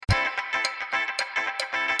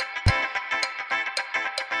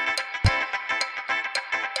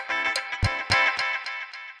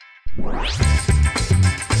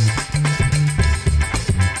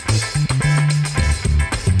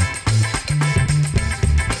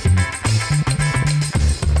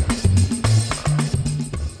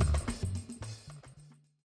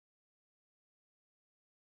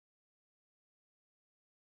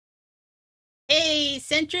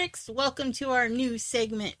Eccentrics, welcome to our new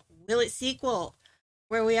segment, Will It Sequel,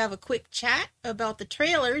 where we have a quick chat about the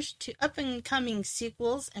trailers to up-and-coming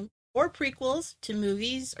sequels or prequels to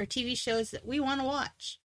movies or TV shows that we want to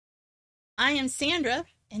watch. I am Sandra,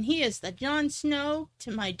 and he is the Jon Snow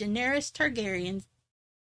to my Daenerys Targaryen.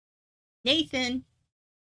 Nathan,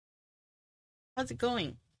 how's it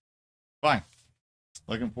going? Fine.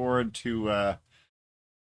 Looking forward to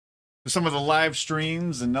some of the live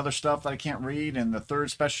streams and other stuff that I can't read, and the third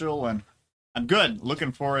special, and I'm good.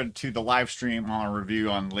 Looking forward to the live stream on a review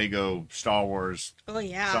on Lego Star Wars. Oh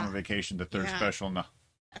yeah, Summer Vacation, the third special in the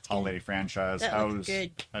holiday franchise. How's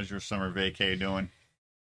your summer vacay doing?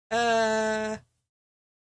 It's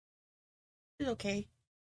okay.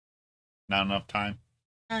 Not enough time.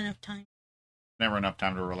 Not enough time. Never enough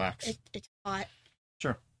time to relax. It's hot.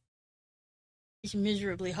 Sure. It's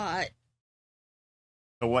miserably hot.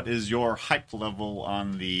 So what is your hype level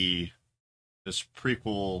on this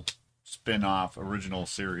prequel spin-off original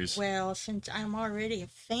series? Well, since I'm already a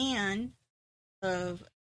fan of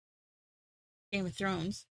Game of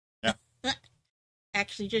Thrones. Yeah.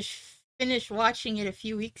 Actually just finished watching it a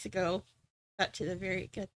few weeks ago. Got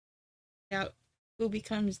out who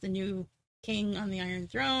becomes the new king on the Iron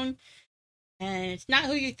Throne. And it's not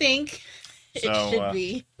who you think it should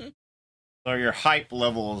be. So your hype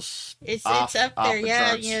levels it's up there,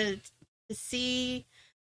 yeah. To see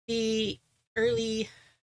the early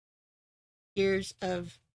years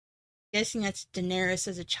of, guessing that's Daenerys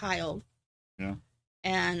as a child. Yeah.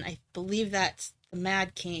 And I believe that's the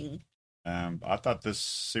Mad King. I thought this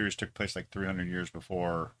series took place like 300 years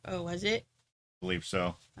before. Oh, was it? I believe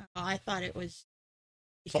so. Oh, I thought it was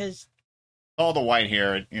because all the white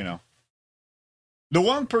hair, The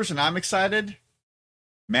one person I'm excited,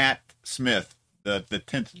 Matt Smith, the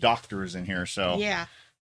 10th Doctor, is in here. So yeah,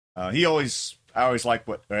 I always like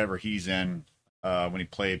whatever he's in. When he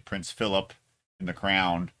played Prince Philip in The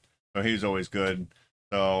Crown, so he was always good.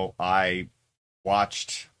 So I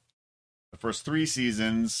watched the first 3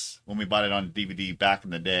 seasons when we bought it on DVD back in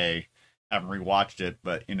the day. Haven't rewatched it,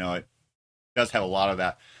 but it does have a lot of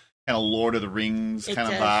that kind of Lord of the Rings kind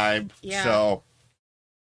of vibe. Yeah. So,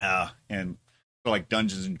 and like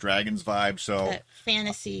Dungeons and Dragons vibe. So that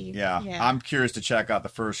fantasy. Yeah. I'm curious to check out the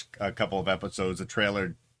first couple of episodes. The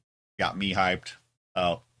trailer got me hyped.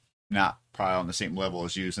 Not probably on the same level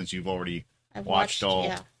as you, since you've already watched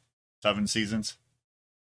all 7 seasons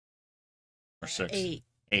or 6. 8.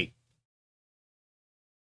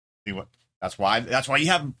 See what? That's why you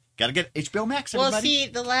have got to get HBO Max. Everybody. Well, see,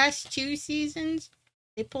 the last 2 seasons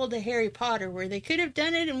they pulled a Harry Potter where they could have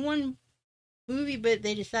done it in one movie, but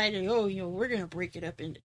they decided, we're gonna break it up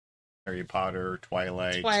into Harry Potter,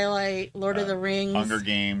 Twilight, Lord of the Rings, Hunger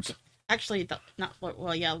Games. Actually,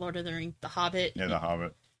 Lord of the Rings, The Hobbit. Yeah, The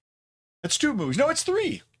Hobbit. It's 2 movies. No, it's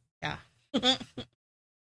 3. Yeah.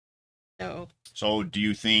 So, do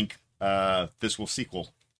you think this will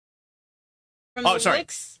sequel?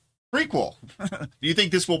 Looks, prequel. Do you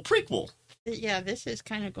think this will prequel? Yeah, this is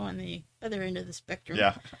kind of going the other end of the spectrum.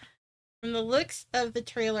 Yeah. From the looks of the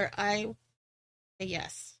trailer, I say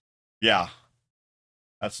yes. Yeah.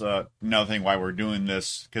 That's another thing why we're doing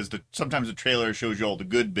this, because sometimes the trailer shows you all the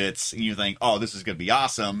good bits, and you think, oh, this is going to be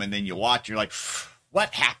awesome, and then you watch, you're like,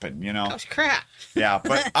 what happened, That was crap. Yeah,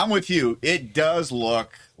 but I'm with you. It does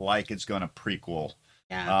look like it's going to prequel.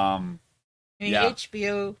 Yeah.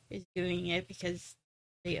 HBO is doing it because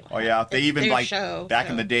they even back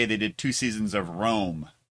in the day they did 2 seasons of Rome,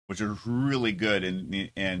 which is really good,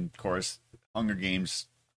 and of course Hunger Games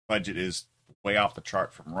budget is way off the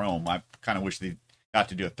chart from Rome. I kind of wish they got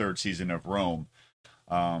to do a 3rd season of Rome,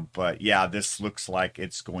 but yeah, this looks like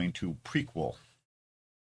it's going to prequel.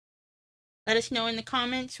 Let us know in the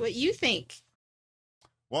comments what you think.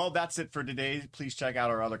 Well, that's it for today. Please check out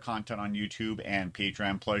our other content on YouTube and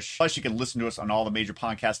Patreon. Plus, you can listen to us on all the major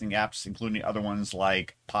podcasting apps, including other ones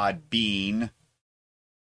like Podbean,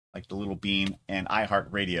 like the little bean, and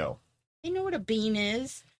iHeartRadio. You know what a bean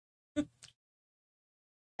is.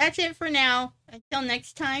 That's it for now. Until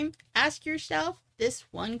next time, ask yourself this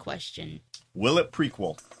one question. Will it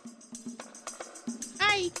prequel?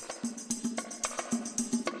 Bye.